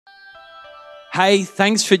Hey,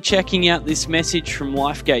 thanks for checking out this message from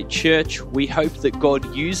Lifegate Church. We hope that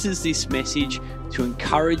God uses this message to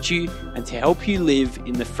encourage you and to help you live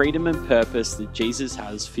in the freedom and purpose that Jesus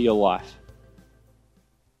has for your life.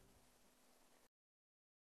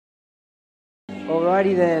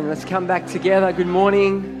 Alrighty then, let's come back together. Good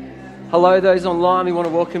morning. Hello those online, we want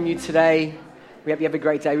to welcome you today. We hope you have a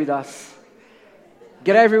great day with us.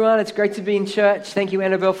 G'day everyone, it's great to be in church. Thank you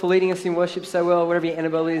Annabelle for leading us in worship so well, wherever your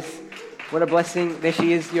Annabelle is. What a blessing. There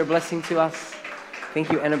she is. You're a blessing to us.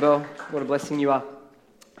 Thank you, Annabelle. What a blessing you are.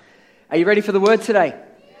 Are you ready for the word today?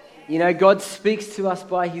 You know, God speaks to us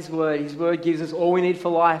by His word. His word gives us all we need for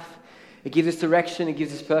life. It gives us direction. It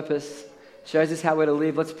gives us purpose. Shows us how we're to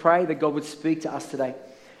live. Let's pray that God would speak to us today.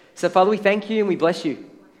 So, Father, we thank you and we bless you.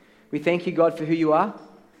 We thank you, God, for who you are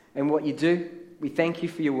and what you do. We thank you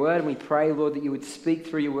for your word and we pray, Lord, that you would speak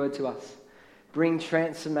through your word to us. Bring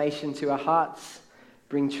transformation to our hearts.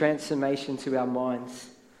 Bring transformation to our minds.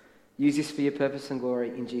 Use this for your purpose and glory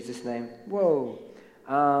in Jesus' name. Whoa.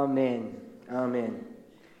 Amen. Amen.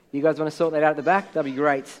 You guys want to sort that out at the back? That'd be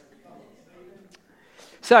great.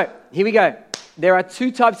 So, here we go. There are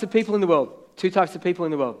two types of people in the world. Two types of people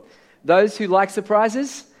in the world. Those who like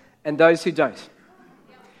surprises and those who don't.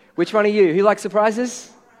 Which one are you? Who likes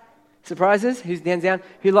surprises? Surprises? Who's hands down?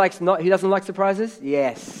 Who doesn't like surprises?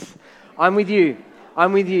 Yes. I'm with you.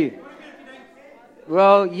 I'm with you.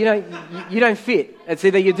 Well, you don't fit. It's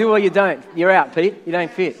either you do or you don't. You're out, Pete. You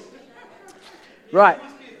don't fit. Right.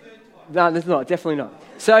 No, there's not. Definitely not.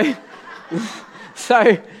 So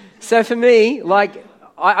for me, like,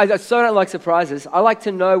 I so don't like surprises. I like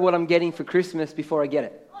to know what I'm getting for Christmas before I get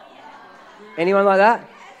it. Anyone like that?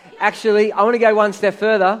 Actually, I want to go one step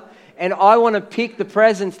further, and I want to pick the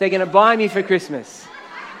presents they're going to buy me for Christmas.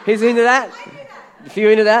 Who's into that? A few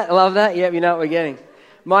into that? I love that. Yep, you know what we're getting.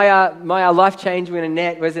 My life changed when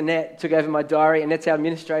Annette took over my diary. Annette's our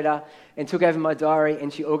administrator and took over my diary,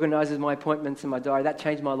 and she organises my appointments in my diary. That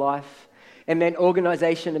changed my life. It meant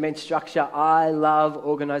organisation, it meant structure. I love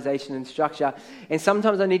organisation and structure. And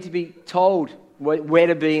sometimes I need to be told where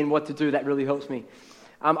to be and what to do. That really helps me.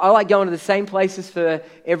 I like going to the same places for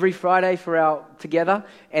every Friday for our together,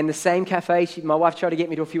 and the same cafe. My wife tried to get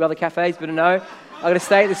me to a few other cafes, but no, I've got to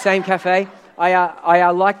stay at the same cafe.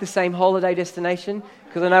 I like the same holiday destination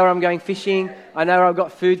because I know where I'm going fishing. I know where I've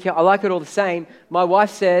got food. I like it all the same. My wife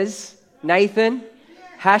says, Nathan,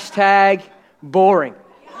 #boring.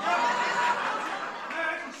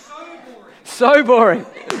 So boring.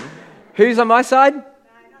 Who's on my side?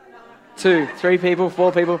 2, 3 people,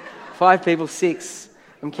 4 people, 5 people, 6.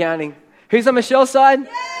 I'm counting. Who's on Michelle's side?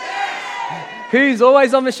 Yeah. Who's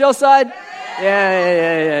always on Michelle's side?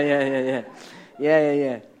 Yeah.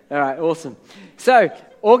 Yeah. All right, awesome. So,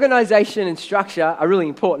 organisation and structure are really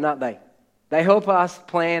important, aren't they? They help us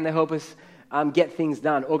plan, they help us get things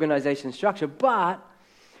done, organisation and structure. But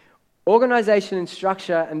organisation and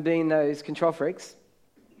structure and being those control freaks,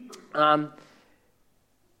 that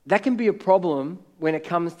can be a problem when it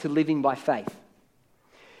comes to living by faith.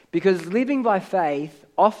 Because living by faith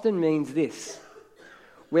often means this,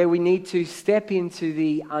 where we need to step into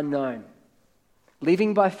the unknown.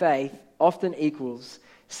 Living by faith often equals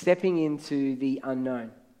stepping into the unknown,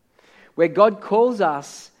 where God calls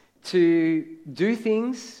us to do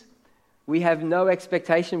things we have no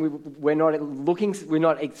expectation. We're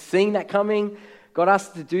not seeing that coming. God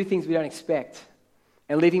asks us to do things we don't expect.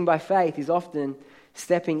 And living by faith is often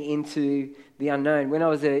stepping into the unknown. When I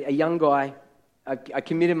was a young guy, I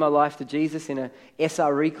committed my life to Jesus in a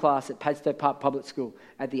SRE class at Padstow Park Public School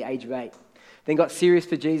at the age of 8. Then got serious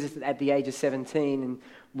for Jesus at the age of 17 and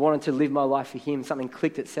wanted to live my life for Him. Something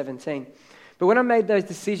clicked at 17. But when I made those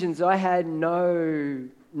decisions, I had no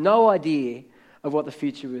idea of what the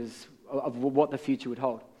future would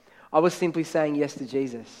hold. I was simply saying yes to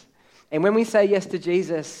Jesus. And when we say yes to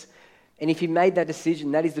Jesus, and if you made that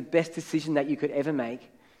decision, that is the best decision that you could ever make.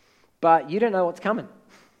 But you don't know what's coming.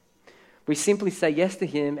 We simply say yes to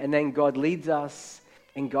Him, and then God leads us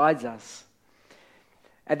and guides us.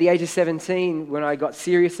 At the age of 17, when I got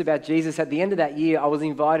serious about Jesus, at the end of that year, I was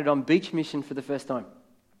invited on beach mission for the first time.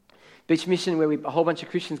 Beach mission where a whole bunch of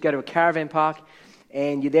Christians go to a caravan park,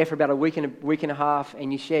 and you're there for about a week and a half,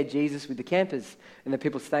 and you share Jesus with the campers and the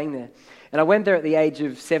people staying there. And I went there at the age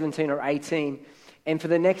of 17 or 18, and for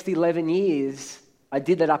the next 11 years, I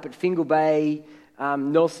did that up at Fingal Bay,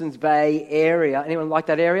 Nelson's Bay area. Anyone like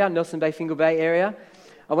that area? Nelson Bay, Fingal Bay area?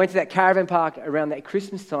 I went to that caravan park around that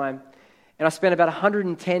Christmas time, and I spent about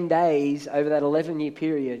 110 days over that 11-year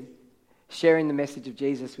period sharing the message of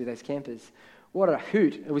Jesus with those campers. What a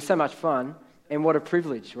hoot. It was so much fun, and what a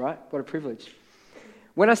privilege, right? What a privilege.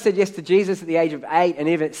 When I said yes to Jesus at the age of 8 and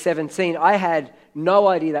even at 17, I had no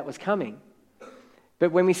idea that was coming.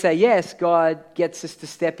 But when we say yes, God gets us to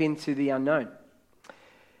step into the unknown.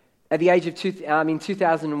 At the age of in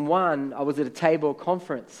 2001, I was at a table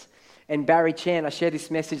conference, and Barry Chant, I shared this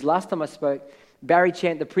message last time I spoke, Barry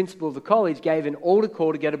Chant, the principal of the college, gave an altar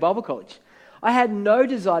call to go to Bible college. I had no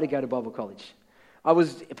desire to go to Bible college. I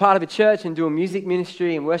was part of a church and doing music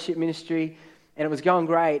ministry and worship ministry, and it was going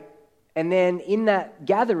great. And then in that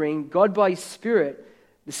gathering, God by His Spirit,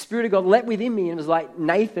 the Spirit of God leapt within me and was like,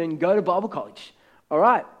 Nathan, go to Bible college. All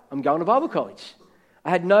right, I'm going to Bible college. I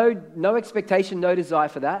had no expectation, no desire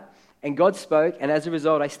for that. And God spoke, and as a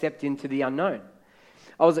result, I stepped into the unknown.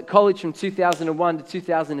 I was at college from 2001 to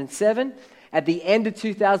 2007. At the end of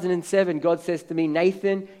 2007, God says to me,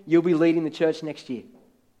 Nathan, you'll be leading the church next year.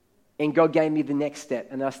 And God gave me the next step,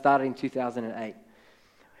 and I started in 2008.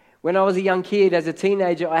 When I was a young kid, as a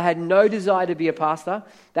teenager, I had no desire to be a pastor.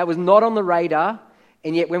 That was not on the radar.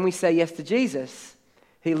 And yet when we say yes to Jesus,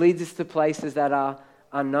 He leads us to places that are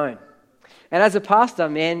unknown. And as a pastor,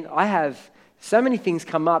 man, I have so many things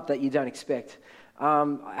come up that you don't expect.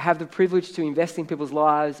 I have the privilege to invest in people's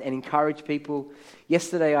lives and encourage people.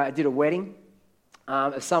 Yesterday, I did a wedding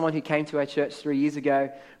of someone who came to our church 3 years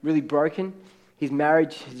ago, really broken. His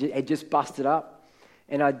marriage had just busted up.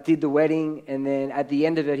 And I did the wedding, and then at the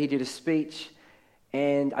end of it, he did a speech.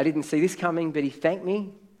 And I didn't see this coming, but he thanked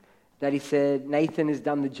me. That he said, Nathan has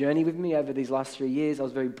done the journey with me over these last 3 years. I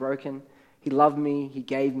was very broken. He loved me. He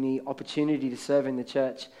gave me opportunity to serve in the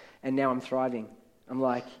church. And now I'm thriving. I'm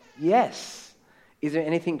like, yes. Is there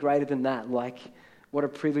anything greater than that? Like, what a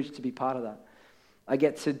privilege to be part of that. I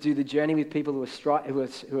get to do the journey with people who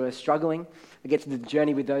are struggling. I get to do the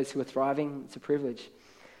journey with those who are thriving. It's a privilege.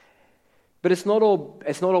 But it's not all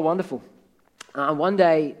wonderful. One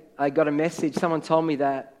day, I got a message. Someone told me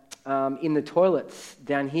that in the toilets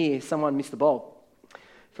down here, someone missed the bowl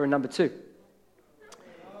for a number 2.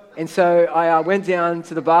 And so I went down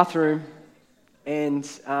to the bathroom, and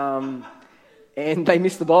they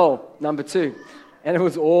missed the bowl, number 2. And it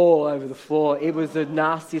was all over the floor. It was the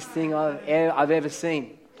nastiest thing I've ever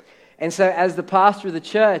seen. And so as the pastor of the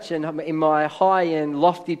church and in my high and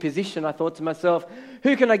lofty position, I thought to myself,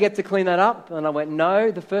 who can I get to clean that up? And I went, no,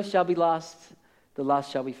 the first shall be last, the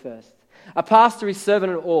last shall be first. A pastor is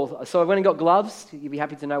servant at all. So I went and got gloves. You'd be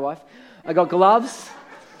happy to know, wife. I got gloves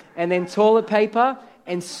and then toilet paper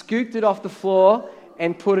and scooped it off the floor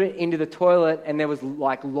and put it into the toilet, and there was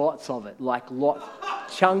like lots of it,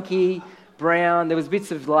 chunky, brown. There was bits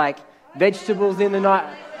of like vegetables in the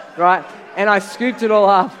night, right? And I scooped it all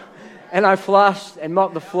up. And I flushed and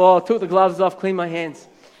mopped the floor, took the gloves off, cleaned my hands.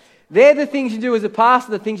 They're the things you do as a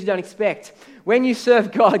pastor, the things you don't expect. When you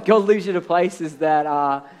serve God, God leads you to places that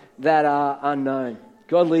are unknown.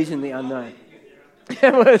 God leads you in the unknown.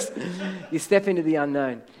 You step into the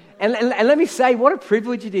unknown. And let me say, what a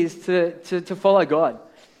privilege it is to follow God.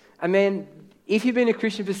 I mean, if you've been a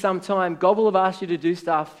Christian for some time, God will have asked you to do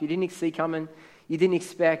stuff you didn't see coming, you didn't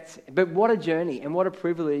expect. But what a journey and what a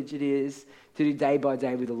privilege it is to do day by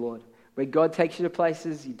day with the Lord, where God takes you to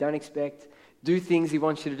places you don't expect, do things He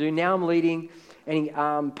wants you to do. Now I'm leading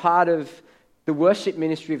and part of the worship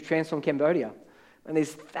ministry of Transform Cambodia. And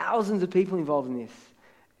there's thousands of people involved in this.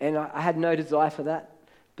 And I had no desire for that.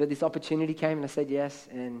 But this opportunity came and I said yes,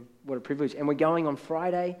 and what a privilege. And we're going on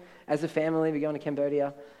Friday as a family. We're going to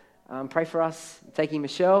Cambodia. Pray for us. Taking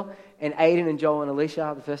Michelle and Aiden and Joel and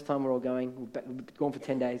Alicia. The first time we're all going. We're going for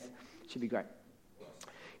 10 days. Should be great.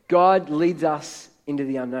 God leads us into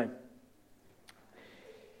the unknown.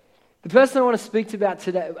 The person I want to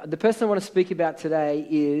speak about today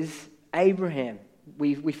is Abraham.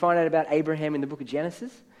 We find out about Abraham in the book of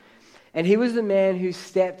Genesis. And he was the man who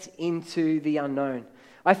stepped into the unknown.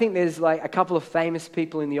 I think there's like a couple of famous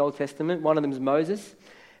people in the Old Testament. One of them is Moses.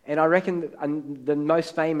 And I reckon the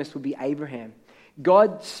most famous would be Abraham.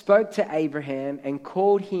 God spoke to Abraham and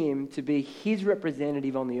called him to be His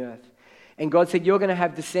representative on the earth. And God said, you're going to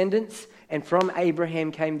have descendants. And from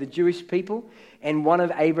Abraham came the Jewish people. And one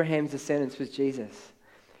of Abraham's descendants was Jesus.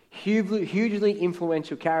 Hugely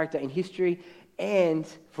influential character in history. And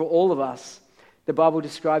for all of us, the Bible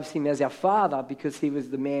describes him as our father because he was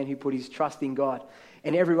the man who put his trust in God.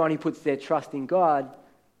 And everyone who puts their trust in God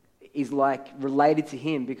is like related to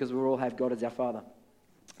him because we all have God as our father.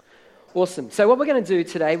 Awesome. So what we're going to do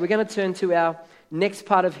today, we're going to turn to our next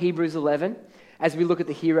part of Hebrews 11 as we look at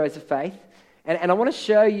the heroes of faith. And I want to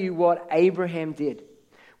show you what Abraham did.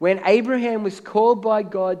 When Abraham was called by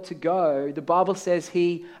God to go, the Bible says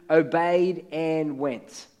he obeyed and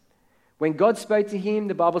went. When God spoke to him,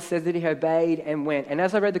 the Bible says that he obeyed and went. And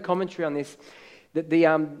as I read the commentary on this,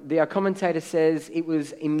 The commentator says it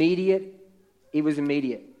was immediate. It was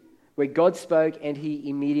immediate, where God spoke and he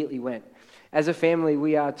immediately went. As a family,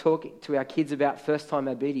 we are talking to our kids about first-time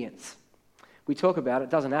obedience. We talk about it,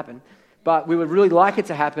 doesn't happen, but we would really like it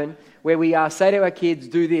to happen, where we say to our kids,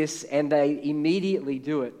 do this, and they immediately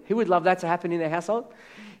do it. Who would love that to happen in their household?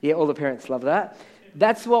 Yeah, all the parents love that.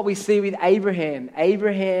 That's what we see with Abraham.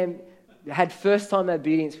 Abraham had first-time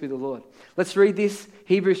obedience with the Lord. Let's read this,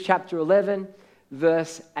 Hebrews chapter 11,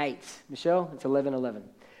 verse 8. Michelle, it's 11:11.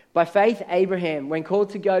 By faith, Abraham, when called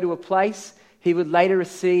to go to a place he would later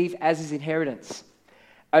receive as his inheritance,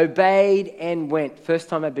 obeyed and went.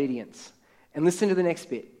 First-time obedience. And listen to the next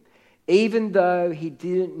bit. Even though he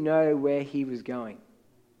didn't know where he was going.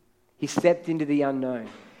 He stepped into the unknown.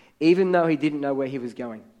 Even though he didn't know where he was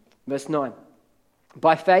going. Verse 9.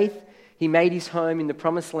 By faith, he made his home in the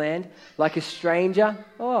promised land like a stranger.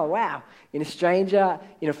 Oh, wow. In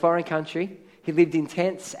a foreign country. He lived in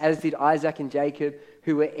tents, as did Isaac and Jacob,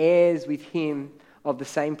 who were heirs with him of the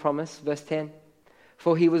same promise. Verse 10.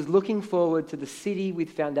 For he was looking forward to the city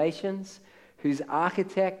with foundations, whose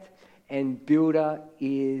architect and builder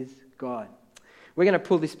is God. We're going to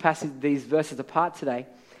pull these verses apart today.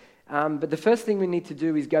 But the first thing we need to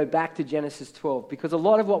do is go back to Genesis 12, because a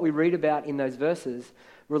lot of what we read about in those verses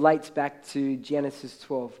relates back to Genesis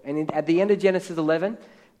 12. And at the end of Genesis 11,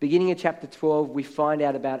 beginning of chapter 12, we find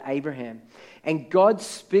out about Abraham. And God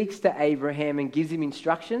speaks to Abraham and gives him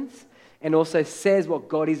instructions, and also says what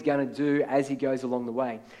God is going to do as he goes along the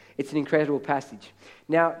way. It's an incredible passage.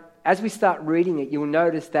 Now, as we start reading it, you'll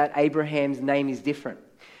notice that Abraham's name is different.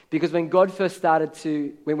 Because when God first started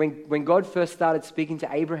speaking to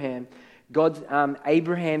Abraham,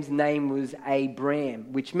 Abraham's name was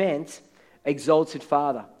Abram, which meant exalted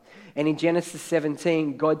father. And in Genesis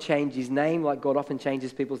 17, God changed his name, like God often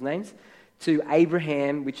changes people's names, to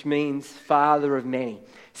Abraham, which means father of many.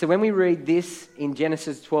 So when we read this in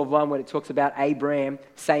Genesis 12:1, when it talks about Abram,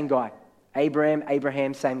 same guy.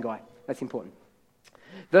 Abraham, same guy. That's important.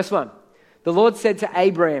 Verse 1, the Lord said to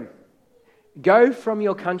Abram, go from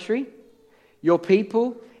your country, your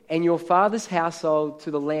people, and your father's household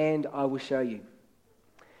to the land I will show you.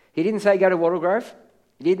 He didn't say go to Wattle Grove.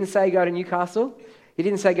 He didn't say go to Newcastle. He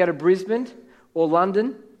didn't say go to Brisbane or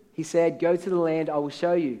London. He said go to the land I will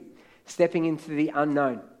show you, stepping into the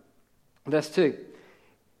unknown. Verse 2,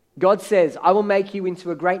 God says, I will make you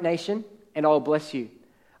into a great nation and I will bless you.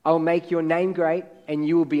 I will make your name great and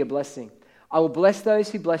you will be a blessing. I will bless those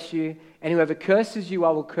who bless you, and whoever curses you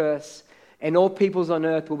I will curse, and all peoples on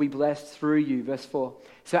earth will be blessed through you. Verse 4.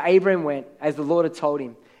 So Abram went as the Lord had told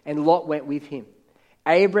him, and Lot went with him.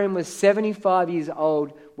 Abram was 75 years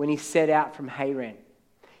old when he set out from Haran.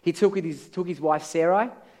 He took his wife Sarai,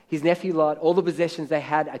 his nephew Lot, all the possessions they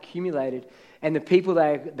had accumulated, and the people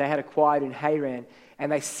they had acquired in Haran,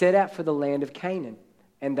 and they set out for the land of Canaan,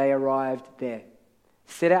 and they arrived there.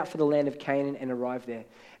 Set out for the land of Canaan and arrived there.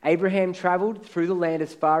 Abraham traveled through the land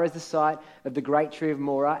as far as the site of the great tree of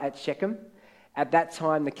Morah at Shechem. At that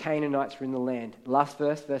time, the Canaanites were in the land. Last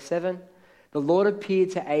verse, verse 7. The Lord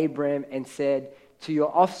appeared to Abram and said, to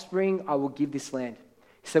your offspring I will give this land.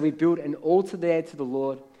 So he built an altar there to the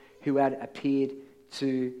Lord who had appeared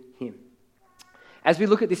to him. As we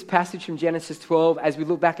look at this passage from Genesis 12, as we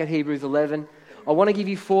look back at Hebrews 11, I want to give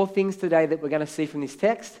you 4 things today that we're going to see from this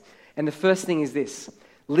text. And the first thing is this.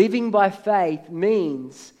 Living by faith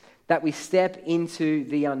means that we step into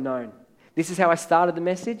the unknown. This is how I started the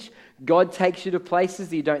message. God takes you to places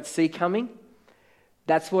that you don't see coming.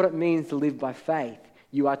 That's what it means to live by faith.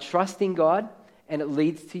 You are trusting God, and it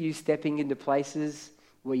leads to you stepping into places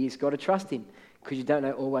where you've got to trust Him, because you don't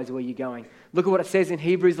know always where you're going. Look at what it says in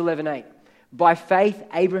Hebrews 11:8. By faith,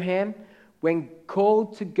 Abraham, when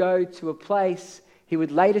called to go to a place he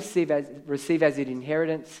would later receive as an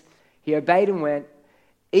inheritance, he obeyed and went,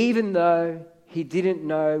 even though he didn't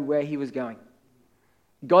know where he was going.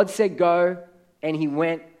 God said go, and he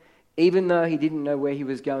went, even though he didn't know where he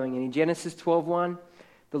was going. And in Genesis 12:1,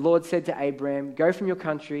 the Lord said to Abraham, go from your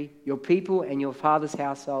country, your people, and your father's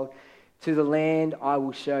household to the land I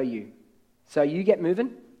will show you. So you get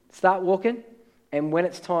moving, start walking, and when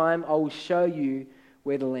it's time, I will show you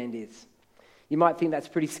where the land is. You might think that's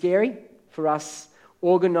pretty scary for us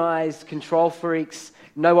organized control freaks,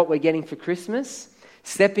 know what we're getting for Christmas.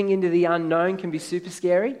 Stepping into the unknown can be super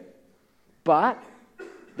scary, but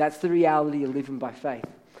that's the reality of living by faith.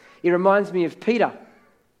 It reminds me of Peter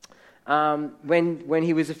when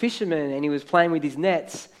he was a fisherman and he was playing with his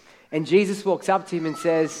nets, and Jesus walks up to him and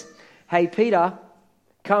says, hey Peter,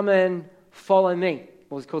 come and follow me.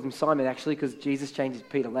 Well, he calls him Simon actually, because Jesus changes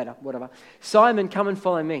Peter later, whatever. Simon, come and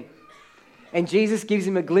follow me. And Jesus gives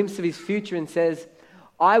him a glimpse of his future and says,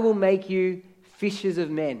 I will make you fishers of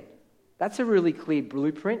men. That's a really clear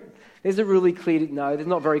blueprint. There's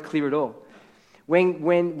not very clear at all.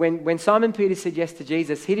 When Simon Peter said yes to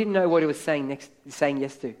Jesus, he didn't know what he was saying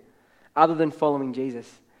yes to, other than following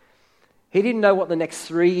Jesus. He didn't know what the next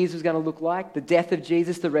 3 years was going to look like, the death of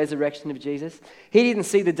Jesus, the resurrection of Jesus. He didn't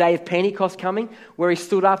see the day of Pentecost coming, where he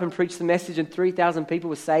stood up and preached the message and 3,000 people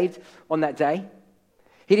were saved on that day.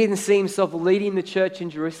 He didn't see himself leading the church in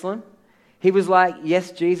Jerusalem. He was like,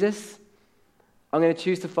 yes, Jesus, I'm going to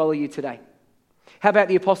choose to follow you today. How about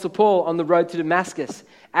the Apostle Paul on the road to Damascus,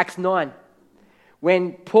 Acts 9?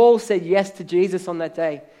 When Paul said yes to Jesus on that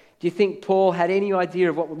day, do you think Paul had any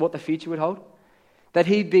idea of what the future would hold? That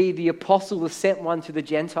he'd be the apostle, the sent one to the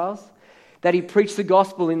Gentiles? That he'd preach the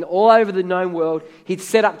gospel in all over the known world? He'd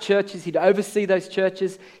set up churches, he'd oversee those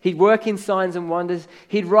churches, he'd work in signs and wonders,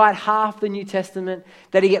 he'd write half the New Testament,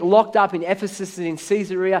 that he'd get locked up in Ephesus and in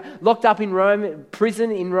Caesarea, locked up in Rome,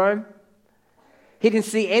 prison in Rome. He didn't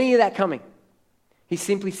see any of that coming. He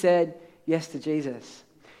simply said yes to Jesus.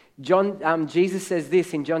 Jesus says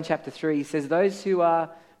this in John chapter 3. He says, those who are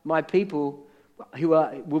my people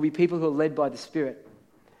will be people who are led by the Spirit.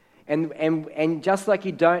 And just like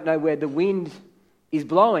you don't know where the wind is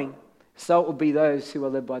blowing, so it will be those who are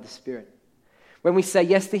led by the Spirit. When we say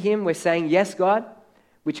yes to him, we're saying yes, God,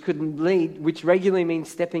 which regularly means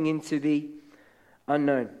stepping into the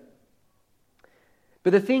unknown.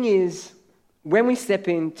 But the thing is, when we step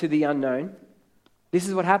into the unknown, this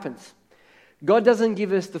is what happens. God doesn't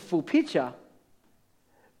give us the full picture,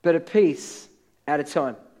 but a piece at a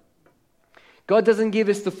time. God doesn't give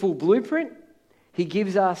us the full blueprint. He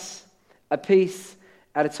gives us a piece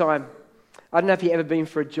at a time. I don't know if you've ever been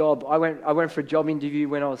for a job. I went for a job interview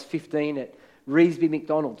when I was 15 at Reesby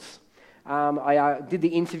McDonald's. I did the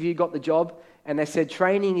interview, got the job, and they said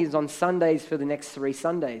training is on Sundays for the next 3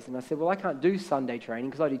 Sundays. And I said, well, I can't do Sunday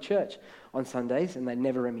training because I do church on Sundays, and they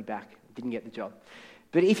never ran me back. Didn't get the job.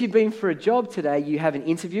 But if you've been for a job today, you have an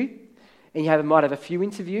interview, and you might have a few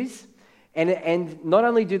interviews, and not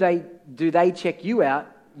only do they check you out,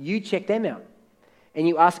 you check them out. And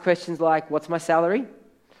you ask questions like, what's my salary?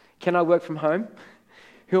 Can I work from home?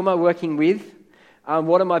 Who am I working with?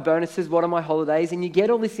 What are my bonuses? What are my holidays? And you get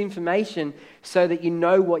all this information so that you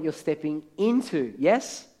know what you're stepping into,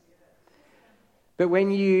 yes? But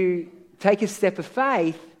when you take a step of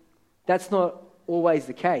faith, that's not always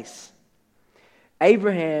the case.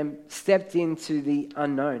 Abraham stepped into the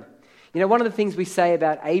unknown. You know, one of the things we say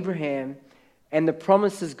about Abraham and the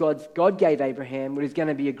promises God gave Abraham, was going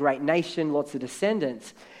to be a great nation, lots of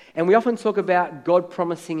descendants. And we often talk about God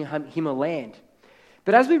promising him a land.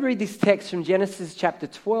 But as we read this text from Genesis chapter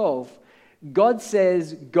 12, God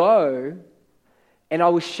says, go, and I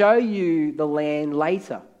will show you the land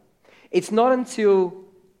later. It's not until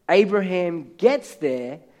Abraham gets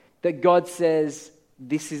there that God says,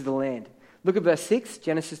 this is the land. Look at verse 6,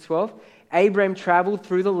 Genesis 12. Abraham traveled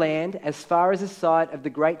through the land as far as the site of the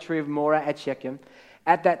great tree of Moreh at Shechem.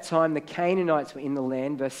 At that time, the Canaanites were in the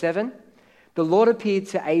land. Verse 7. The Lord appeared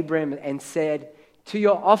to Abraham and said, to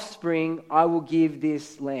your offspring I will give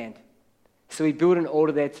this land. So he built an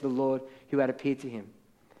altar there to the Lord who had appeared to him.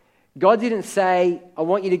 God didn't say, I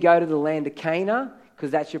want you to go to the land of Canaan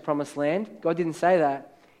because that's your promised land. God didn't say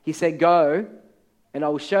that. He said, go and I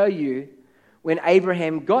will show you. When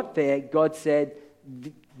Abraham got there, God said,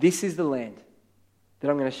 this is the land that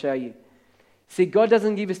I'm going to show you. See, God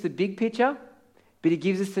doesn't give us the big picture, but he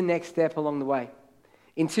gives us the next step along the way.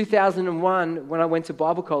 In 2001, when I went to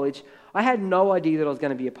Bible college, I had no idea that I was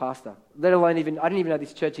going to be a pastor, let alone I didn't even know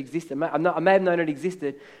this church existed. I may have known it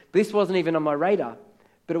existed, but this wasn't even on my radar,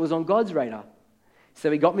 but it was on God's radar.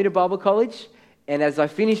 So he got me to Bible college, and as I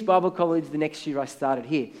finished Bible college, the next year I started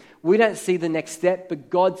here. We don't see the next step, but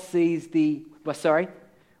God sees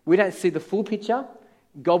we don't see the full picture.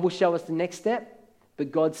 God will show us the next step,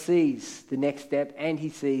 but God sees the next step and he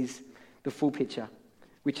sees the full picture,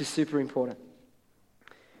 which is super important.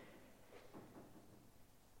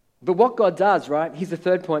 But what God does, right? Here's the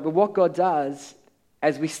third point. But what God does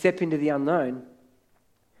as we step into the unknown,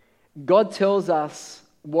 God tells us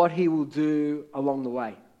what he will do along the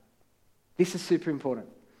way. This is super important.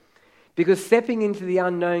 Because stepping into the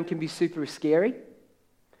unknown can be super scary.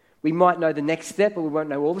 We might know the next step, but we won't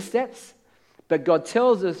know all the steps. But God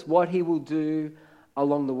tells us what he will do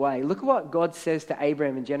along the way. Look at what God says to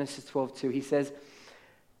Abraham in Genesis 12:2.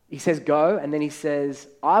 He says, go, and then he says,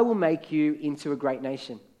 I will make you into a great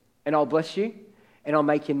nation, and I'll bless you, and I'll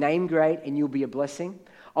make your name great, and you'll be a blessing.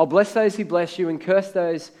 I'll bless those who bless you, and curse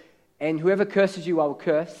those, and whoever curses you, I will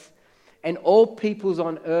curse. And all peoples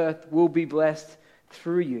on earth will be blessed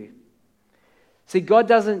through you. See, God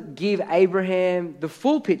doesn't give Abraham the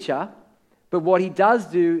full picture, but what he does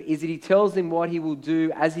do is that he tells him what he will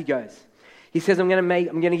do as he goes. He says, I'm going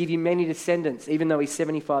to give you many descendants, even though he's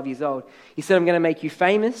 75 years old. He said, I'm going to make you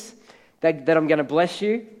famous, that I'm going to bless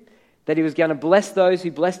you, that he was going to bless those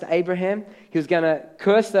who blessed Abraham. He was going to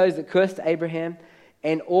curse those that cursed Abraham,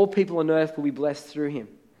 and all people on earth will be blessed through him.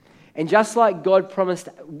 And just like God promised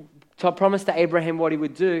to Abraham what he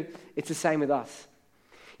would do, it's the same with us.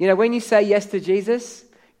 You know, when you say yes to Jesus,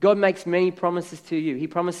 God makes many promises to you. He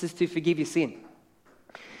promises to forgive your sin.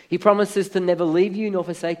 He promises to never leave you nor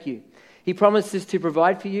forsake you. He promises to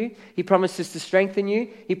provide for you. He promises to strengthen you.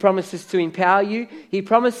 He promises to empower you. He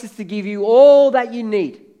promises to give you all that you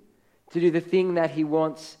need to do the thing that he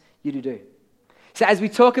wants you to do. So as we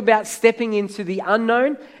talk about stepping into the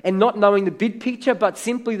unknown and not knowing the big picture, but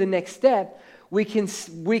simply the next step, we can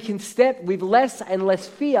step with less and less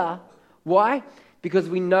fear. Why? Because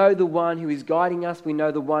we know the one who is guiding us. We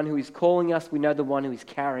know the one who is calling us. We know the one who is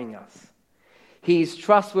carrying us. He is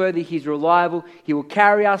trustworthy. He's reliable. He will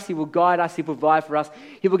carry us. He will guide us. He will provide for us.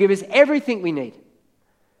 He will give us everything we need.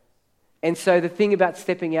 And so the thing about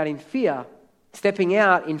stepping out in faith,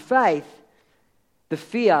 the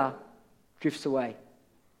fear drifts away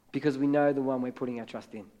because we know the one we're putting our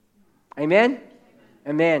trust in. Amen?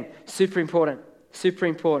 Amen. Super important. Super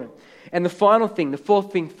important. And the final thing, the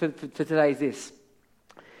fourth thing for today is this.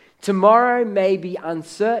 Tomorrow may be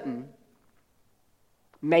uncertain,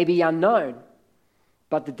 may be unknown,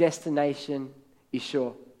 but the destination is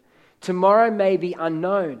sure. Tomorrow may be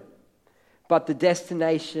unknown, but the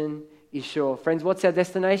destination is sure. Friends, what's our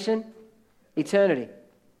destination? Eternity.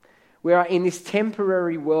 We are in this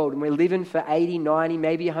temporary world and we're living for 80, 90,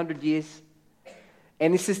 maybe 100 years.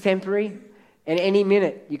 And this is temporary. And any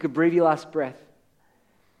minute you could breathe your last breath.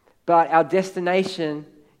 But our destination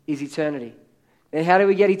is eternity. And how do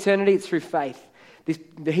we get eternity? It's through faith.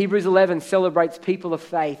 The Hebrews 11 celebrates people of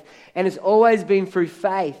faith. And it's always been through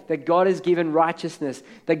faith that God has given righteousness,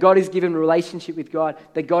 that God has given relationship with God,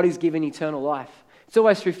 that God has given eternal life. It's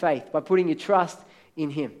always through faith, by putting your trust in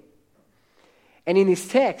him. And in this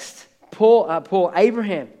text,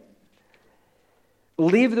 Abraham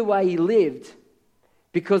lived the way he lived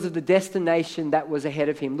because of the destination that was ahead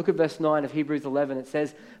of him. Look at verse 9 of Hebrews 11. It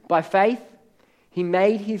says, by faith, he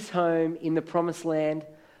made his home in the promised land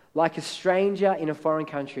like a stranger in a foreign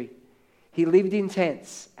country. He lived in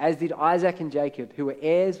tents, as did Isaac and Jacob, who were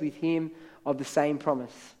heirs with him of the same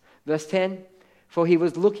promise. Verse 10, for he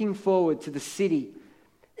was looking forward to the city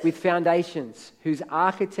with foundations, whose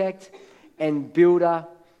architect and builder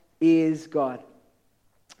is God.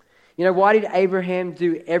 You know, why did Abraham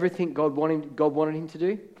do everything God wanted him to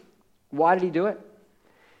do? Why did he do it?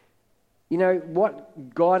 You know,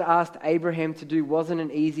 what God asked Abraham to do wasn't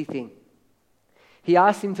an easy thing. He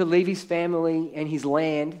asked him to leave his family and his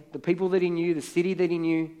land, the people that he knew, the city that he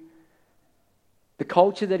knew, the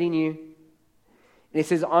culture that he knew. And he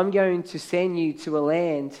says, I'm going to send you to a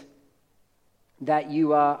land that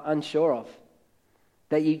you are unsure of,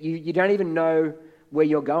 that you don't even know where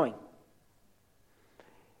you're going.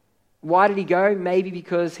 Why did he go? Maybe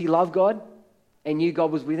because he loved God and knew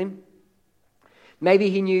God was with him.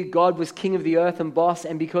 Maybe he knew God was king of the earth and boss,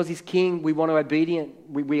 and because he's king, we want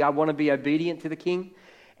to be obedient to the king.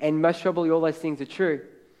 And most probably all those things are true.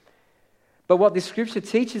 But what this scripture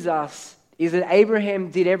teaches us is that Abraham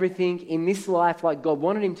did everything in this life like God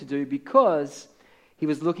wanted him to do because he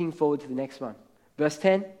was looking forward to the next one. Verse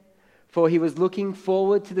 10, for he was looking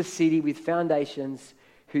forward to the city with foundations,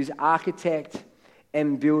 whose architect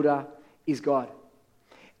and builder is God.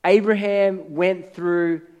 Abraham went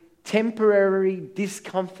through temporary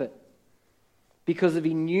discomfort because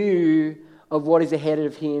he knew of what is ahead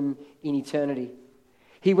of him in eternity.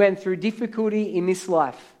 He went through difficulty in this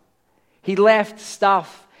life. He left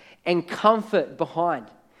stuff and comfort behind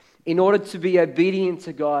in order to be obedient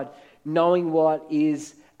to God, knowing what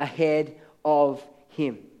is ahead of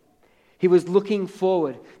him. He was looking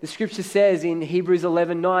forward. The scripture says in Hebrews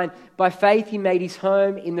 11:9, by faith he made his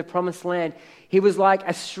home in the promised land. He was like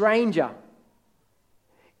a stranger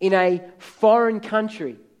in a foreign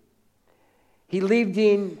country. He lived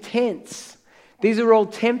in tents. These are all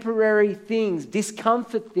temporary things,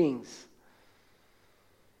 discomfort things,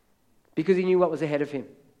 because he knew what was ahead of him.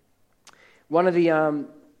 One of the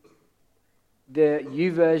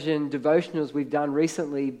YouVersion devotionals we've done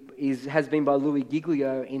recently has been by Louis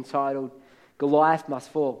Giglio, entitled Goliath Must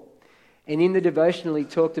Fall. And in the devotional he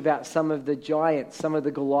talked about some of the giants, some of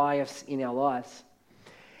the Goliaths in our lives.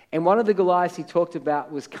 And one of the Goliaths he talked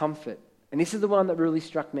about was comfort. And this is the one that really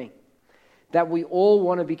struck me. That we all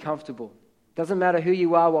want to be comfortable. Doesn't matter who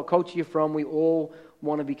you are, what culture you're from, we all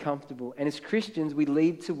want to be comfortable. And as Christians, we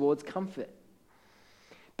lead towards comfort.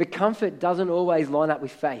 But comfort doesn't always line up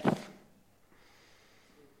with faith.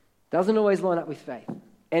 Doesn't always line up with faith.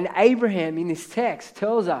 And Abraham in this text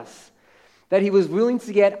tells us that he was willing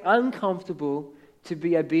to get uncomfortable to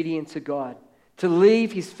be obedient to God, to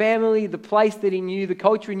leave his family, the place that he knew, the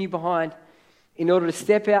culture he knew behind, in order to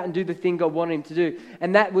step out and do the thing God wanted him to do.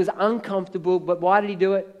 And that was uncomfortable, but why did he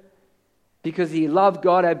do it? Because he loved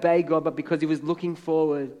God, obeyed God, but because he was looking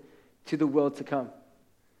forward to the world to come.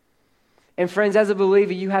 And friends, as a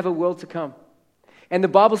believer, you have a world to come. And the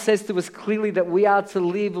Bible says to us clearly that we are to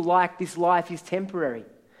live like this life is temporary.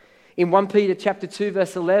 In 1 Peter chapter 2,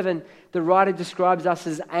 verse 11, the writer describes us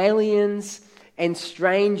as aliens and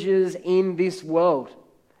strangers in this world.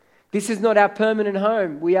 This is not our permanent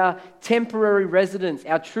home. We are temporary residents.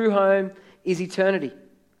 Our true home is eternity.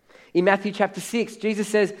 In Matthew chapter 6, Jesus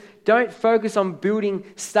says, don't focus on building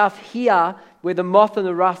stuff here where the moth and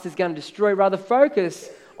the rust is going to destroy. Rather, focus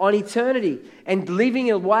on eternity and living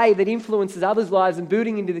in a way that influences others' lives and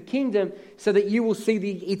building into the kingdom so that you will see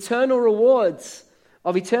the eternal rewards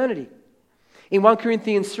of eternity. In 1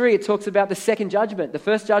 Corinthians 3, it talks about the second judgment. The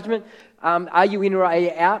first judgment, are you in or are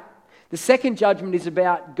you out? The second judgment is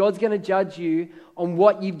about God's going to judge you on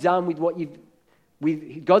what you've done with what you've...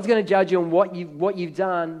 God's going to judge you on what you've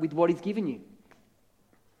done with what he's given you.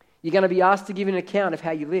 You're going to be asked to give an account of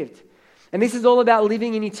how you lived. And this is all about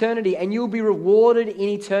living in eternity, and you'll be rewarded in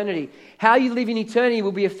eternity. How you live in eternity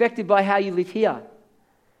will be affected by how you live here.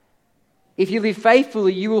 If you live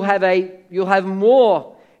faithfully, you'll have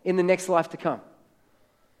more in the next life to come.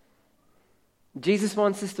 Jesus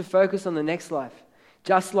wants us to focus on the next life,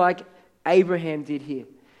 just like Abraham did here.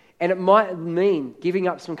 And it might mean giving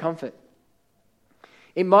up some comfort.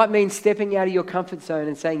 It might mean stepping out of your comfort zone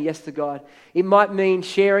and saying yes to God. It might mean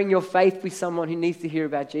sharing your faith with someone who needs to hear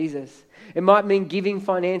about Jesus. It might mean giving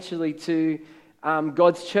financially to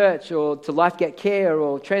God's church or to Lifegate Care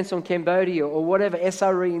or Transform Cambodia or whatever,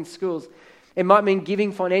 SRE in schools. It might mean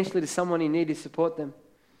giving financially to someone in need to support them.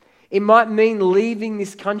 It might mean leaving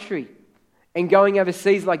this country and going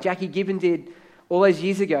overseas like Jackie Gibbon did all those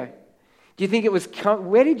years ago. Do you think it was...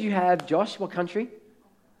 Where did you have Josh? What country?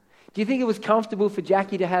 Do you think it was comfortable for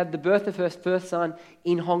Jackie to have the birth of her first son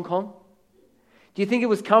in Hong Kong? Do you think it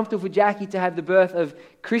was comfortable for Jackie to have the birth of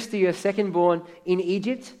Christy, her second-born, in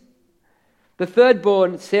Egypt? The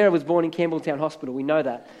third-born, Sarah, was born in Campbelltown Hospital. We know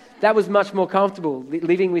that. That was much more comfortable,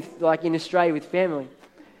 living with, like in Australia with family.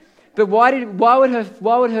 But why did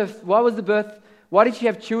she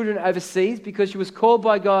have children overseas? Because she was called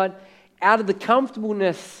by God out of the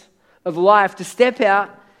comfortableness of life to step out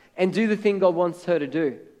and do the thing God wants her to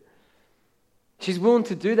do. She's willing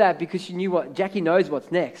to do that because she knew Jackie knows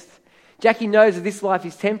what's next. Jackie knows that this life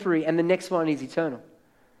is temporary and the next one is eternal.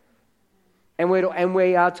 And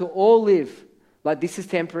we are to all live like this is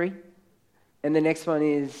temporary and the next one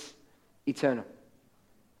is eternal.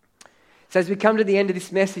 So as we come to the end of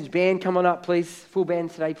this message, band, come on up, please. Full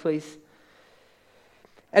band today, please.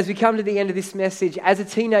 As we come to the end of this message, as a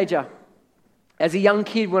teenager, as a young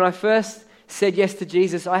kid, when I first said yes to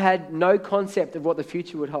Jesus, I had no concept of what the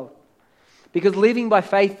future would hold. Because living by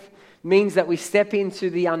faith means that we step into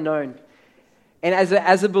the unknown. And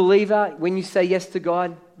as a believer, when you say yes to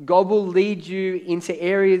God, God will lead you into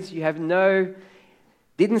areas you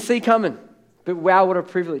didn't see coming. But wow, what a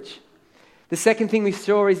privilege. The second thing we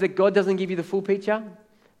saw is that God doesn't give you the full picture,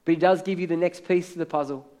 but he does give you the next piece of the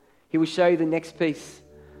puzzle. He will show you the next piece.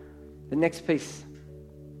 The next piece.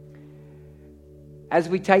 As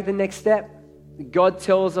we take the next step, God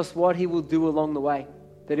tells us what he will do along the way.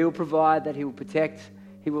 That he will provide, that he will protect,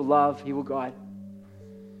 he will love, he will guide.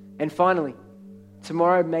 And finally,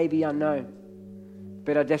 tomorrow may be unknown,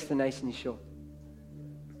 but our destination is sure.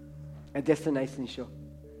 Our destination is sure.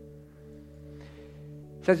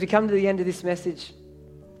 So as we come to the end of this message,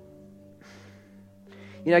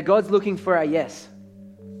 God's looking for our yes.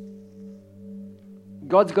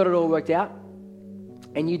 God's got it all worked out,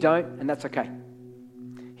 and you don't, and that's okay.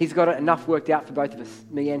 He's got it enough worked out for both of us,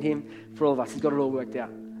 me and him, for all of us. He's got it all worked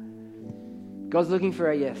out. God's looking for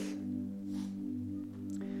a yes.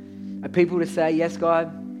 A people to say, yes,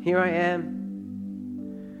 God, here I am.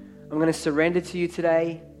 I'm going to surrender to you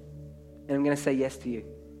today, and I'm going to say yes to you.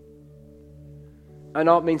 I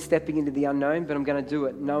know it means stepping into the unknown, but I'm going to do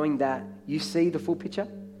it knowing that you see the full picture,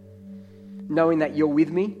 knowing that you're with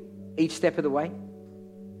me each step of the way,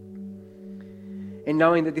 and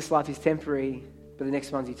knowing that this life is temporary, but the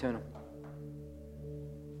next one's eternal.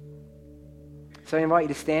 So I invite you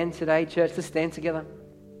to stand today, church. Let's stand together.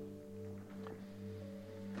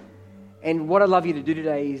 And what I'd love you to do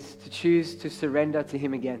today is to choose to surrender to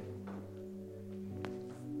Him again.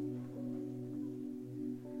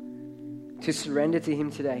 To surrender to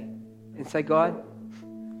Him today and say, God,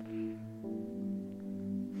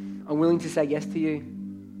 I'm willing to say yes to you.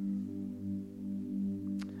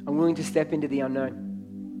 I'm willing to step into the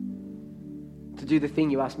unknown, to do the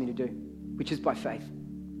thing you asked me to do, which is by faith.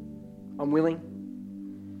 I'm willing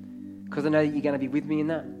because I know that you're going to be with me in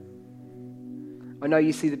that. I know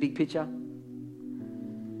you see the big picture.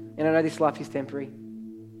 And I know this life is temporary.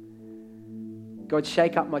 God,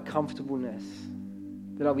 shake up my comfortableness,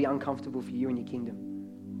 that I'll be uncomfortable for you and your kingdom.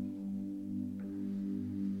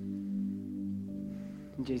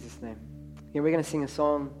 In Jesus' name. Yeah, we're going to sing a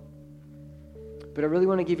song, but I really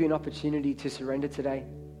want to give you an opportunity to surrender today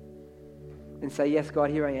and say, yes,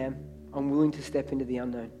 God, here I am. I'm willing to step into the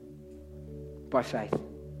unknown by faith.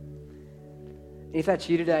 And if that's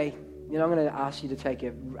you today, I'm going to ask you to take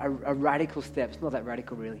a radical step. It's not that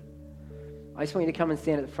radical, really. I just want you to come and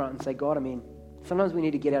stand at the front and say, God, I'm in. Sometimes we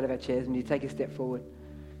need to get out of our chairs and we need to take a step forward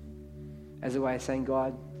as a way of saying,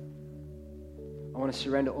 God, I want to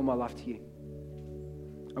surrender all my life to you.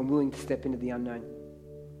 I'm willing to step into the unknown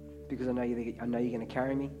because I know you're going to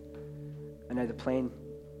carry me. I know the plan.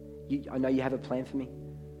 I know you have a plan for me.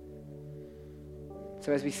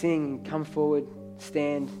 So as we sing, come forward,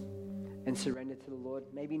 stand, and surrender to the Lord.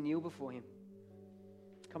 Maybe kneel before Him.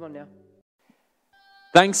 Come on now.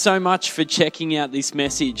 Thanks so much for checking out this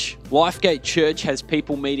message. Lifegate Church has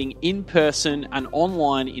people meeting in person and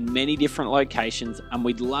online in many different locations, and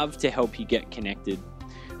we'd love to help you get connected.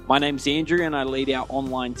 My name's Andrew, and I lead our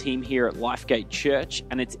online team here at Lifegate Church,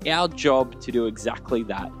 and it's our job to do exactly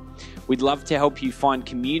that. We'd love to help you find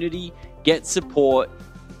community, get support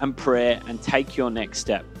and prayer, and take your next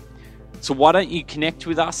step. So why don't you connect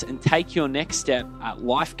with us and take your next step at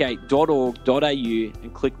lifegate.org.au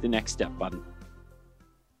and click the next step button.